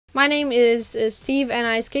My name is Steve, and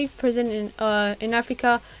I escaped prison in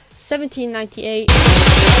Africa, 1798.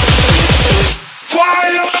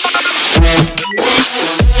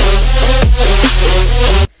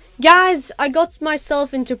 Guys, I got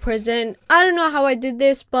myself into prison. I don't know how I did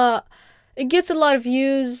this, but it gets a lot of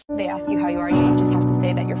views. They ask you how you are, you just have to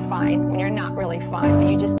say that you're fine when you're not really fine,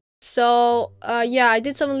 but you just... So, yeah, I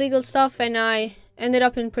did some illegal stuff and I ended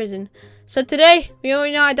up in prison. So today,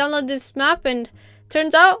 I downloaded this map and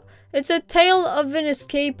turns out it's a tale of an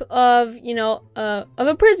escape of, of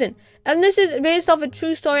a prison. And this is based off a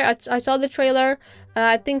true story. I saw the trailer.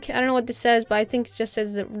 I don't know what this says, but I think it just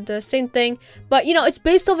says the same thing. But, it's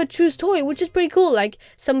based off a true story, which is pretty cool. Like,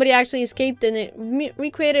 somebody actually escaped and it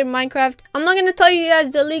recreated Minecraft. I'm not going to tell you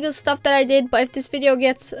guys the illegal stuff that I did, but if this video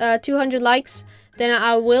gets 200 likes, then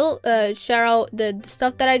I will share out the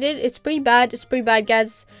stuff that I did. It's pretty bad. It's pretty bad,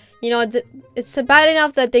 guys. It's bad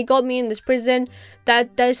enough that they got me in this prison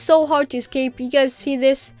that is so hard to escape. You guys see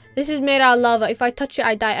this? This is made out of lava. If I touch it,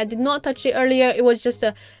 I die. I did not touch it earlier. It was just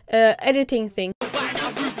a editing thing.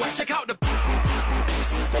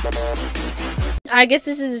 I guess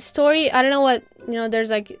this is a story. I don't know what,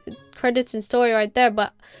 there's like credits and story right there,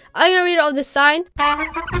 but I'm gonna read all the sign.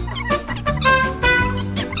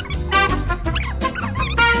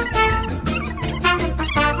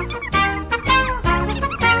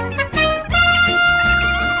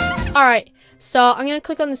 Alright, so I'm gonna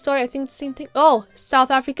click on the story. I think it's the same thing. Oh, South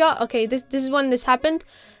Africa. Okay, this is when this happened.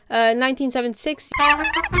 1976.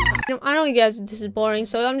 I know you guys, this is boring,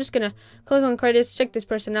 so I'm just gonna click on credits, check this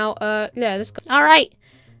person out. Yeah, let's go. Alright,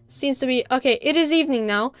 seems to be okay. It is evening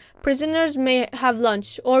now. Prisoners may have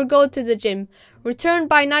lunch or go to the gym. Return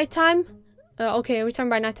by nighttime. Okay, return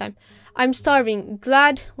by nighttime. I'm starving.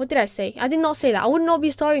 Glad. What did I say? I did not say that. I would not be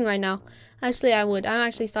starving right now. Actually, I would. I'm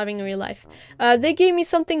actually starving in real life. They gave me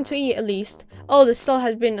something to eat at least. Oh, the cell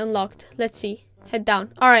has been unlocked. Let's see. Head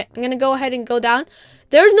down. Alright, I'm gonna go ahead and go down.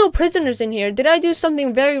 There's no prisoners in here. Did I do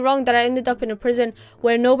something very wrong that I ended up in a prison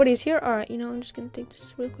where nobody's here? Alright, I'm just gonna take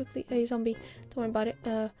this real quickly. Hey, zombie. Don't worry about it.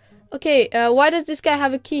 Okay, why does this guy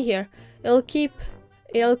have a key here? I'll keep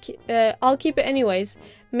it anyways.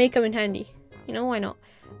 May come in handy. Why not?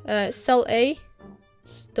 Cell A.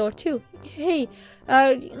 Door 2. Hey,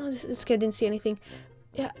 this guy didn't see anything.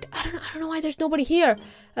 Yeah, I don't know why there's nobody here.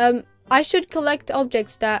 I should collect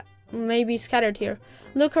objects that may be scattered here.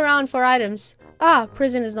 Look around for items. Ah,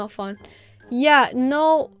 prison is not fun. Yeah,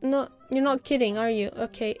 no, you're not kidding, are you?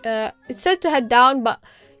 Okay, it said to head down, but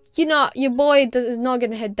your boy is not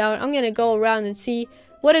gonna head down. I'm gonna go around and see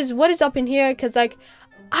what is up in here, cause like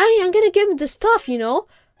I'm gonna give him the stuff,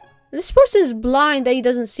 This person is blind that he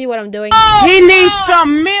doesn't see what I'm doing. He needs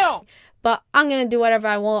some milk! But I'm gonna do whatever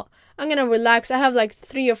I want. I'm gonna relax. I have like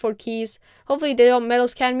 3 or 4 keys. Hopefully they don't metal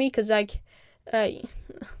scan me, because like, I'm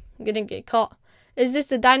gonna get caught. Is this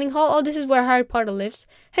the dining hall? Oh, this is where Harry Potter lives.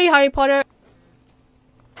 Hey, Harry Potter.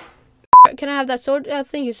 Can I have that sword?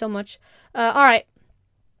 Thank you so much. Alright.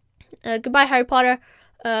 Goodbye, Harry Potter.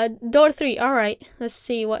 Door 3. Alright. Let's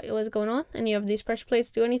see what was going on. Any of these pressure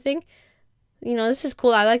plates do anything? This is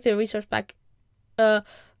cool. I like the resource pack.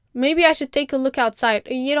 Maybe I should take a look outside.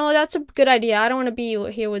 That's a good idea. I don't want to be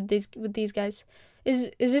here with these guys.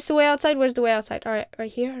 Is this the way outside? Where's the way outside? All right,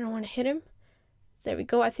 right here. I don't want to hit him. There we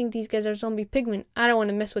go. I think these guys are zombie pigmen. I don't want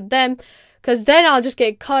to mess with them, because then I'll just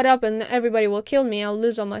get caught up and everybody will kill me. I'll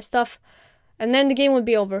lose all my stuff, and then the game would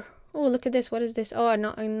be over. Oh, look at this. What is this? Oh, I'm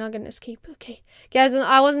not gonna escape. Okay, guys,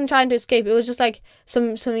 I wasn't trying to escape. It was just like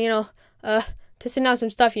some testing out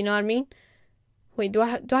some stuff. You know what I mean? Wait, do I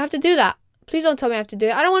have to do that? Please don't tell me I have to do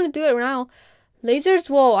it. I don't want to do it now. Lasers?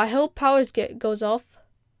 Whoa, I hope powers goes off.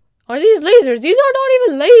 Are these lasers? These are not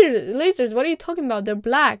even lasers. What are you talking about? They're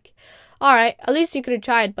black. Alright, at least you could have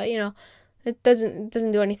tried, but it doesn't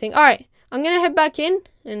do anything. Alright, I'm gonna head back in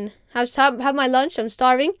and have my lunch. I'm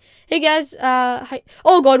starving. Hey guys, hi.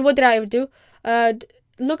 Oh god, what did I ever do?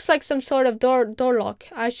 Looks like some sort of door lock.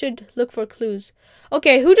 I should look for clues.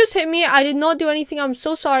 Okay, who just hit me? I did not do anything. I'm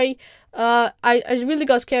so sorry. I really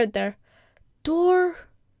got scared there. Door.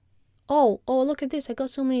 Oh, look at this. I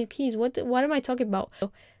got so many keys. What am I talking about?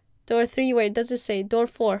 Door 3. Wait, does it say door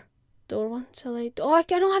 4? Door 1. Cell 8. Oh, I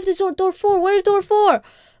don't have this door 4. Where's door 4?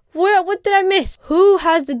 What did I miss? Who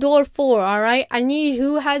has the door 4? All right. I need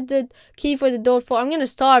who has the key for the door 4. I'm gonna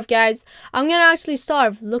starve, guys. I'm gonna actually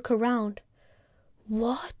starve. Look around.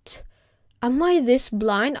 What? Am I this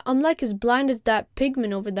blind? I'm like as blind as that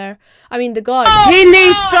pigman over there. I mean, the guard. He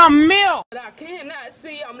needs some milk! I cannot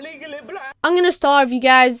see. I'm legally blind. I'm gonna starve, you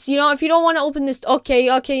guys. If you don't want to open this... Okay,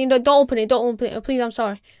 don't open it. Don't open it. Please, I'm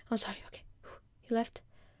sorry. Okay. You left.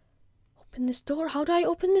 Open this door. How do I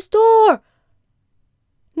open this door?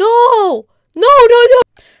 No! No, no, no.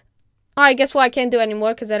 Alright, guess what? I can't do it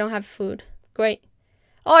anymore because I don't have food. Great.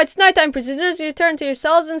 Oh, it's nighttime, prisoners. Return to your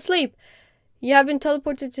cells and sleep. You have been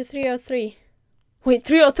teleported to 303. Wait,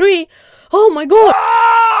 303? Oh my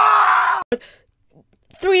god!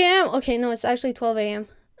 3 a.m. Okay, no, it's actually 12 a.m.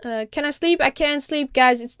 Can I sleep? I can't sleep,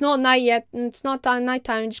 guys. It's not night yet, and it's not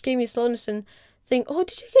nighttime. It just gave me slowness and thing. Oh,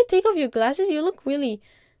 did you take off your glasses? You look really,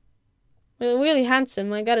 really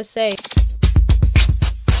handsome, I gotta say.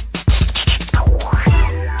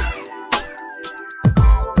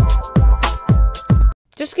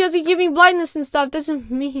 Just because you give me blindness and stuff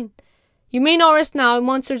doesn't mean. You may not rest now.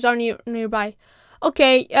 Monsters are nearby.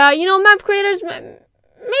 Okay, you know, map creators,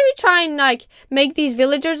 maybe try and like make these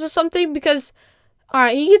villagers or something, because all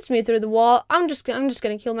right, he gets me through the wall. I'm just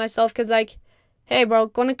gonna kill myself because, like, hey bro,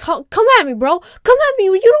 come at me, bro, come at me.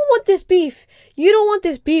 You don't want this beef. You don't want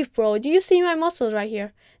this beef, bro. Do you see my muscles right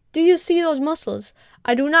here? Do you see those muscles?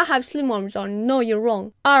 I do not have slim arms on. No, you're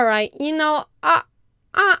wrong. All right, you know, I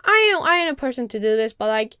ain't a person to do this, but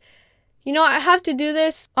like, you know, I have to do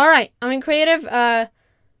this. All right, I'm in creative.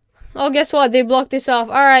 Oh, guess what? They blocked this off.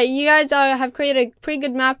 All right, you guys have created a pretty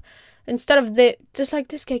good map. Instead of just like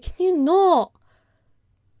this guy. Can you not?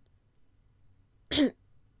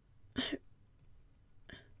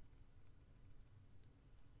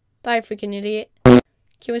 Die, freaking idiot. Can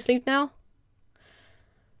we sleep now?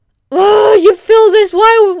 Oh, you fill this.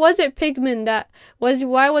 Why was it pigment that was?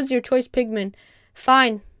 Why was your choice pigment?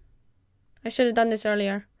 Fine. I should have done this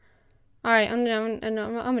earlier. All right, I'm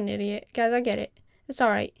an idiot, guys. I get it. It's all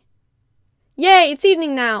right. Yay, it's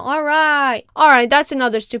evening now. All right. All right, that's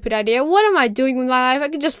another stupid idea. What am I doing with my life? I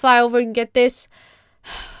could just fly over and get this.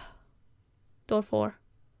 Door 4.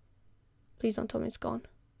 Please don't tell me it's gone.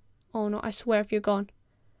 Oh no, I swear if you're gone.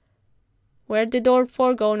 Where did door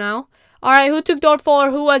 4 go now? All right, who took door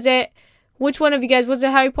 4? Who was it? Which one of you guys? Was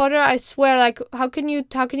it Harry Potter? I swear, like, how can you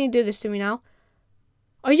do this to me now?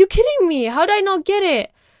 Are you kidding me? How did I not get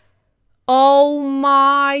it? Oh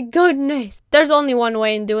my goodness. There's only one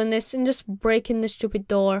way in doing this, and just breaking the stupid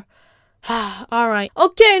door. Alright.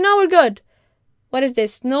 Okay, now we're good. What is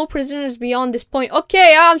this? No prisoners beyond this point.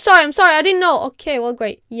 Okay, I'm sorry. I didn't know. Okay, well,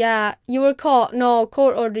 great. Yeah, you were caught. No,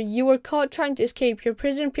 court order. You were caught trying to escape. Your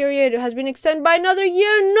prison period has been extended by another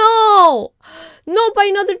year. No! No, by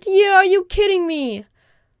another year. Are you kidding me?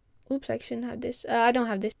 Oops, I shouldn't have this. I don't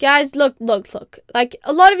have this. Guys, look. Like,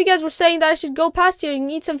 a lot of you guys were saying that I should go past here and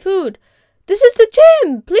eat some food. This is the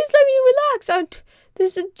gym. Please let me relax.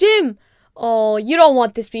 This is the gym. Oh, you don't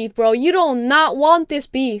want this beef, bro. You do not want this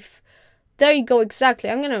beef. There you go. Exactly.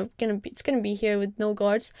 It's gonna be here with no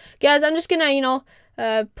guards, guys. I'm just gonna, you know,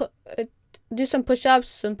 do some push-ups,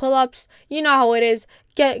 some pull-ups. You know how it is.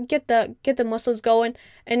 Get the muscles going,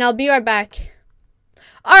 and I'll be right back.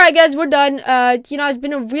 Alright guys, we're done. You know, it's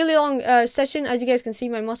been a really long session. As you guys can see,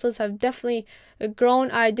 my muscles have definitely grown.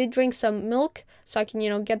 I did drink some milk, so I can, you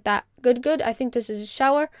know, get that good. I think this is a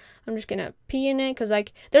shower. I'm just gonna pee in it, because,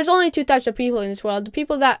 like, there's only 2 types of people in this world. The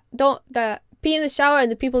people that pee in the shower,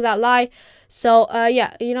 and the people that lie. So,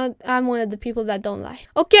 yeah, you know, I'm one of the people that don't lie.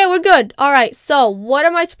 Okay, we're good. Alright, so, what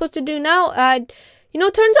am I supposed to do now? You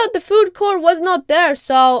know, turns out the food court was not there,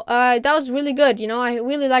 so, that was really good. You know, I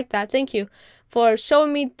really liked that. Thank you for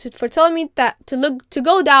showing me, for telling me that to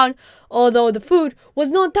go down, although the food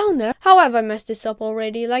was not down there. How have I messed this up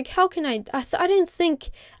already? Like, how can I didn't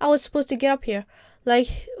think I was supposed to get up here.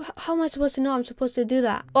 Like, how am I supposed to know I'm supposed to do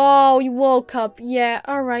that? Oh, you woke up. Yeah,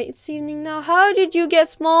 alright, it's evening now. How did you get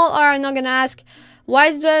small? Alright, I'm not gonna ask. Why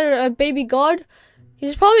is there a baby guard?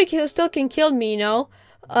 He's probably still can kill me, you know.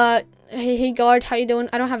 Hey guard, how you doing?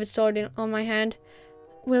 I don't have a sword on my hand.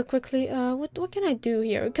 Real quickly, what can I do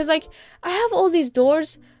here? Because, like, I have all these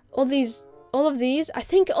doors, all of these. I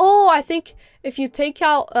think if you take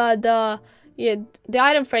out the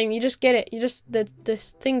item frame, you just get it.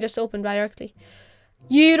 This thing just opened directly.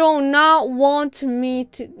 You do not want me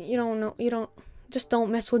to. Just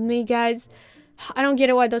don't mess with me, guys. I don't get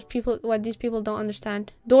it why these people don't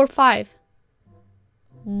understand. Door 5.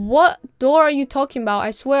 What door are you talking about?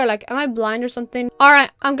 I swear, like, am I blind or something? All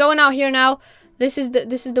right, I'm going out here now. This is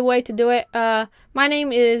the way to do it. My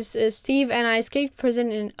name is Steve, and I escaped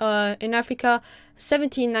prison in Africa,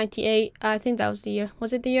 1798. I think that was the year.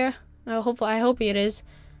 Was it the year? I hope it is.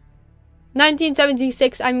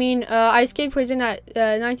 1976. I mean, I escaped prison at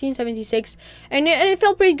 1976, and it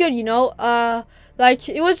felt pretty good, you know. Like,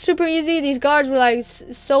 it was super easy. These guards were like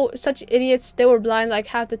such idiots. They were blind like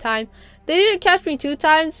half the time. They didn't catch me 2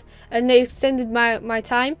 times, and they extended my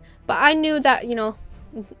time. But I knew that, you know,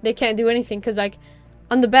 they can't do anything, because, like,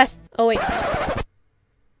 I'm the best. Oh wait,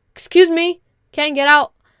 excuse me, can't get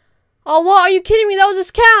out. Oh, what? Are you kidding me? That was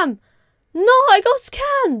a scam. No, I got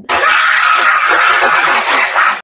scammed.